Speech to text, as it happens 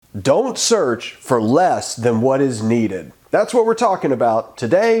Don't search for less than what is needed. That's what we're talking about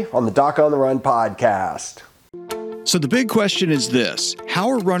today on the Doc on the Run podcast. So the big question is this: how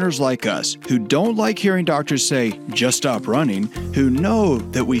are runners like us, who don't like hearing doctors say, just stop running, who know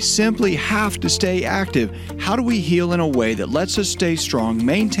that we simply have to stay active, how do we heal in a way that lets us stay strong,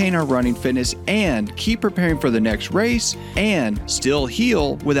 maintain our running fitness, and keep preparing for the next race, and still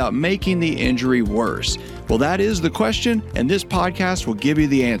heal without making the injury worse? Well, that is the question, and this podcast will give you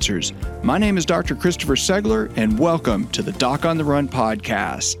the answers. My name is Dr. Christopher Segler, and welcome to the Doc on the Run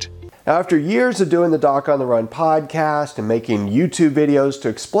podcast. After years of doing the Doc on the Run podcast and making YouTube videos to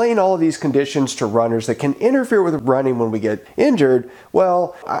explain all of these conditions to runners that can interfere with running when we get injured,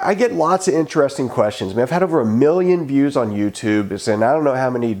 well, I get lots of interesting questions. I mean, I've had over 1 million views on YouTube, and I don't know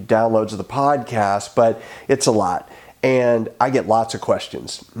how many downloads of the podcast, but it's a lot. And I get lots of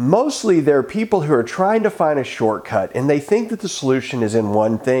questions. Mostly they're people who are trying to find a shortcut and they think that the solution is in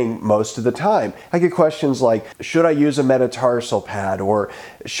one thing most of the time. I get questions like, should I use a metatarsal pad? Or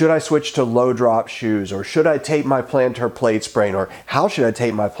should I switch to low drop shoes? Or should I tape my plantar plate sprain? Or how should I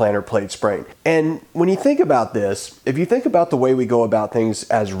tape my plantar plate sprain? And when you think about this, if you think about the way we go about things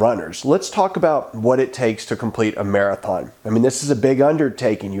as runners, let's talk about what it takes to complete a marathon. I mean, this is a big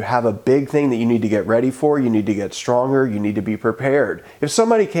undertaking. You have a big thing that you need to get ready for. You need to get stronger. You need to be prepared. If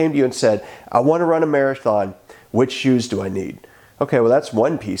somebody came to you and said, I want to run a marathon, which shoes do I need? Okay, well, that's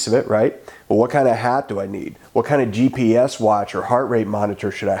one piece of it, right? Well, what kind of hat do I need? What kind of GPS watch or heart rate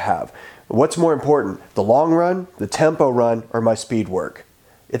monitor should I have? What's more important, the long run, the tempo run, or my speed work?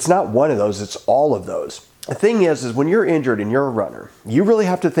 It's not one of those, it's all of those. The thing is when you're injured and you're a runner, you really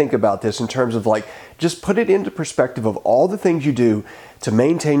have to think about this in terms of just put it into perspective of all the things you do to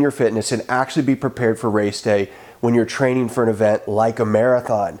maintain your fitness and actually be prepared for race day when you're training for an event like a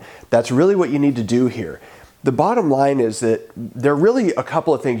marathon. That's really what you need to do here. The bottom line is that there are really a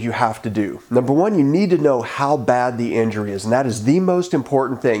couple of things you have to do. Number one, you need to know how bad the injury is, and that is the most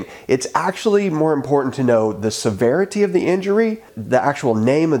important thing. It's actually more important to know the severity of the injury, the actual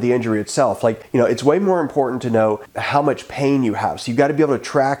name of the injury itself. It's way more important to know how much pain you have. So you've got to be able to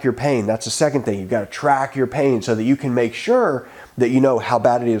track your pain. That's the second thing. You've got to track your pain so that you can make sure that you know how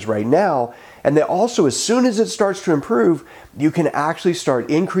bad it is right now. And then also, as soon as it starts to improve, you can actually start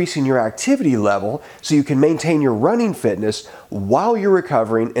increasing your activity level so you can maintain your running fitness while you're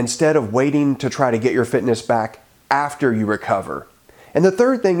recovering instead of waiting to try to get your fitness back after you recover. And the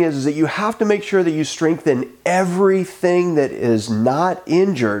third thing is that you have to make sure that you strengthen everything that is not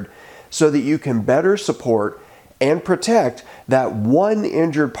injured so that you can better support and protect that one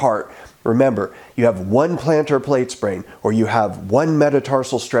injured part. Remember, you have one plantar plate sprain or you have one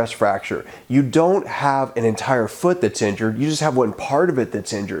metatarsal stress fracture. You don't have an entire foot that's injured. You just have one part of it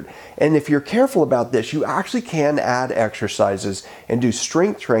that's injured. And if you're careful about this, you actually can add exercises and do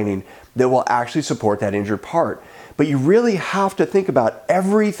strength training that will actually support that injured part. But you really have to think about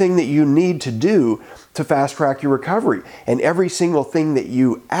everything that you need to do to fast track your recovery. And every single thing that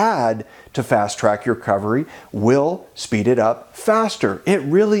you add to fast track your recovery will speed it up faster. It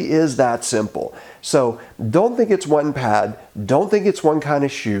really is that simple. So don't think it's one pad. Don't think it's one kind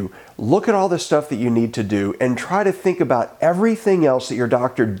of shoe. Look at all the stuff that you need to do and try to think about everything else that your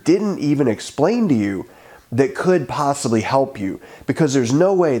doctor didn't even explain to you that could possibly help you, because there's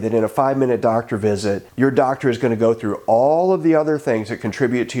no way that in a 5-minute doctor visit, your doctor is going to go through all of the other things that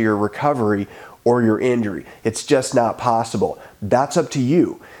contribute to your recovery or your injury. It's just not possible. That's up to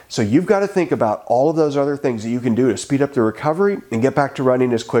you. So you've got to think about all of those other things that you can do to speed up the recovery and get back to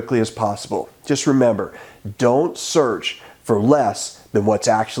running as quickly as possible. Just remember, don't search for less than what's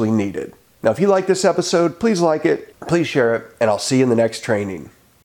actually needed. Now, if you like this episode, please like it, please share it, and I'll see you in the next training.